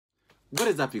What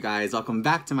is up, you guys? Welcome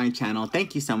back to my channel.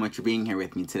 Thank you so much for being here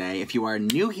with me today. If you are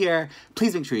new here,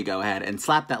 please make sure you go ahead and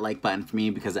slap that like button for me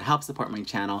because it helps support my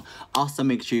channel. Also,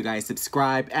 make sure you guys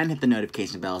subscribe and hit the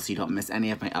notification bell so you don't miss any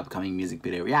of my upcoming music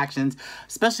video reactions,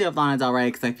 especially of Lana Del Rey,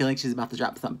 because I feel like she's about to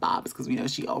drop some bobs because we know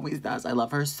she always does. I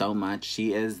love her so much.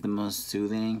 She is the most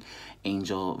soothing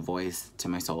angel voice to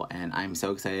my soul, and I'm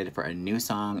so excited for a new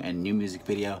song and new music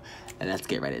video. And let's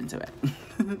get right into it.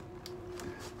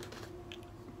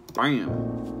 Bam.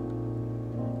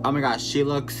 Oh my gosh, she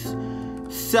looks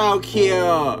so cute.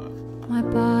 My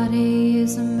body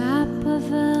is a map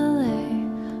of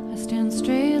LA. I stand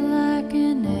straight like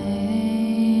an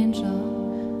angel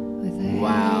with a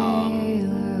halo.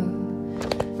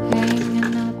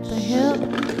 Hanging out the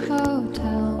Hilton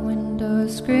Hotel window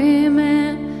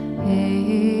screaming,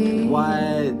 hey,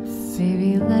 what?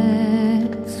 Baby,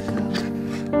 let's go.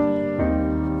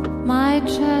 My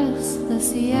chest, the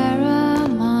Sierra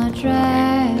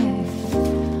Madre.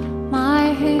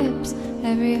 My hips,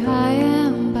 every high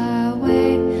and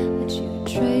byway that you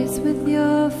trace with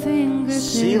your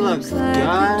fingertips. She looks like good.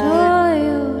 A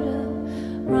Toyota.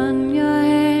 Run your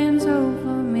hands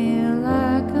over me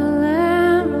like a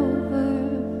Land Rover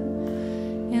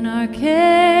in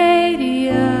Arcadia.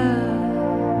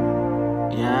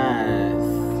 Yes.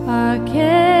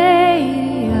 Arcadia.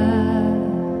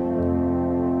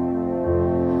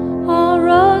 All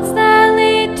roads that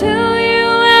lead to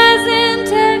you as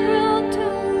integral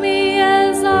to me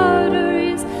as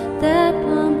arteries that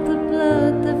pump the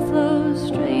blood that flows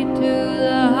straight to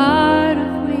the heart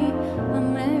of me,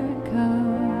 America.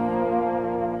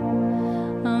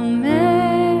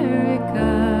 America.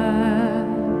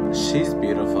 She's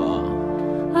beautiful.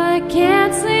 I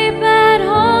can't sleep at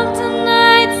home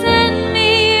tonight. Send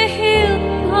me a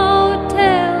Hilton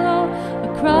hotel or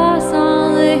across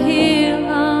on the hill.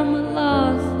 I'm a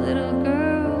lost little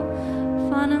girl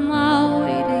finding my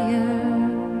way to you,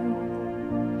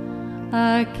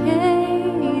 Arcadia.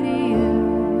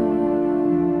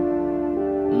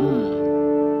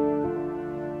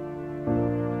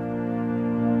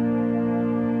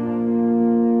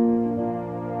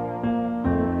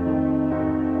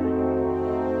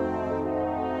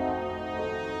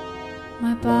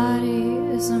 My body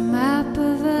is a map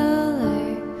of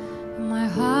LA, and my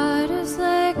heart is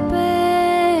like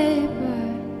paper.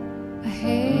 I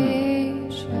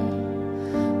hate you.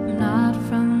 I'm not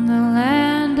from the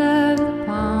land of the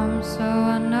palm, so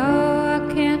I know I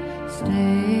can't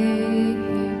stay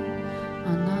here.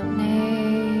 I'm not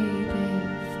native,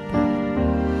 but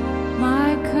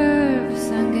my curves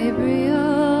San Gabriel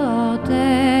all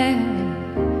day.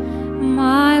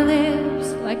 My lips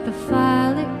like the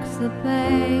Phylix the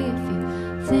bay. If you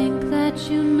think that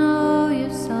you know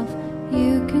yourself,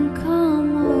 you can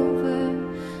come over.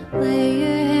 Lay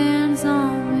your hands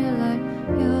on me like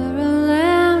you're a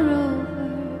Land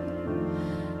Rover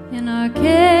in Arcadia.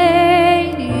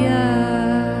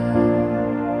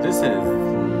 This is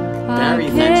very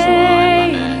sexual.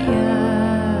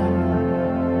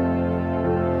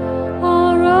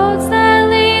 All roads that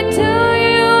lead to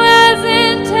you as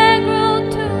integral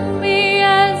to me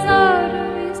as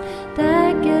arteries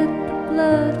that get the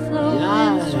blood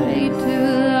flowing straight to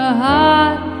the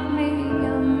heart of me,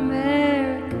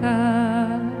 America.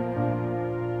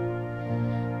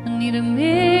 I need a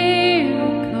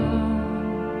miracle.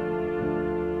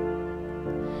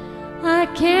 I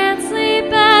can't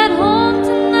sleep at home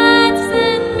tonight.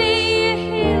 Send me a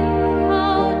Hilton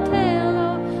hotel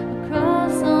or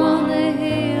across on the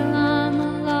hill. I'm a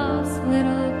lost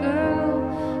little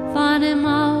girl finding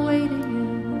my way to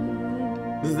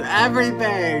you, This is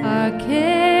everything.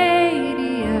 Arcadia.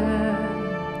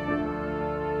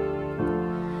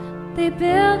 They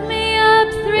built me up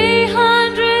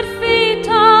 300 feet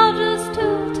tall just to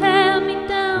tear me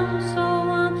down, so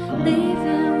I'm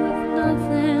leaving with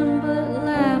nothing but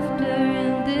laughter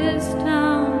in this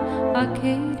town,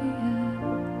 Arcadia,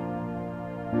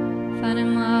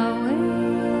 finding my way.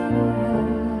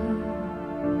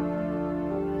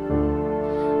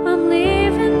 I'm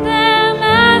leaving them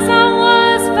as I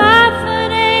was,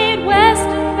 5'8",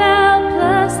 western bound,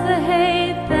 plus the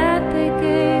hate that they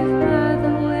gave. By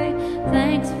the way,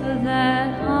 thanks for that.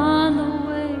 On the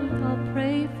way, I'll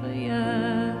pray for you,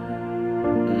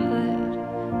 but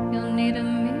you'll need a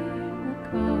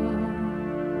miracle,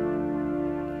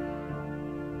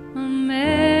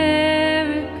 America.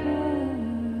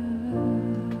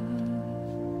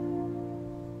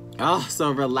 Oh,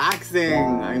 so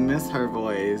relaxing. I miss her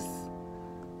voice.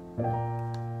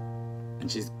 And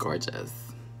she's gorgeous.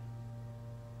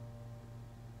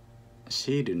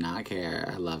 She do not care.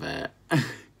 I love it.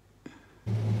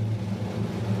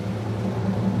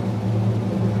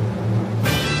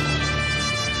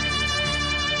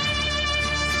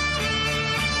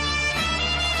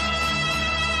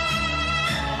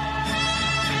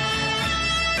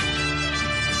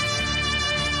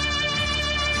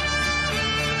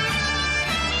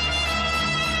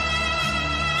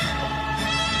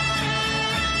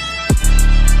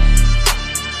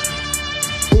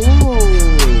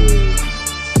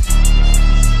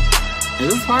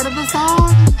 part of the song?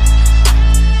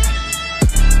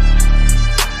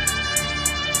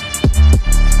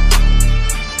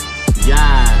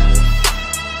 Yes.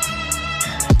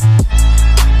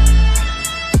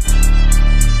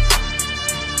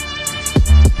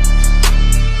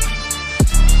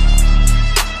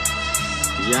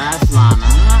 Yes, Lana.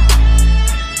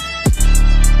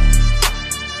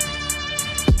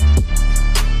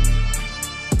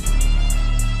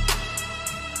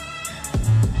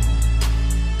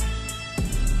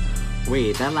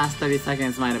 Wait, that last 30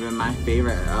 seconds might have been my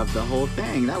favorite of the whole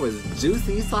thing. That was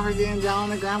juicy. You saw her getting down on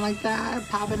the ground like that,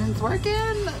 popping and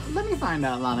twerking. Let me find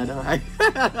out, Lana Del Rey.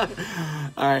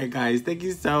 Alright guys, thank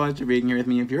you so much for being here with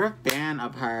me. If you're a fan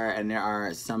of her and there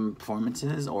are some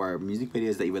performances or music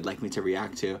videos that you would like me to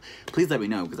react to, please let me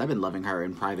know, because I've been loving her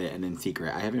in private and in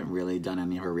secret. I haven't really done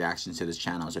any of her reactions to this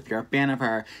channel. So if you're a fan of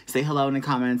her, say hello in the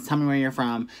comments, tell me where you're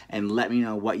from, and let me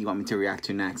know what you want me to react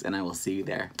to next, and I will see you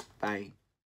there. Bye.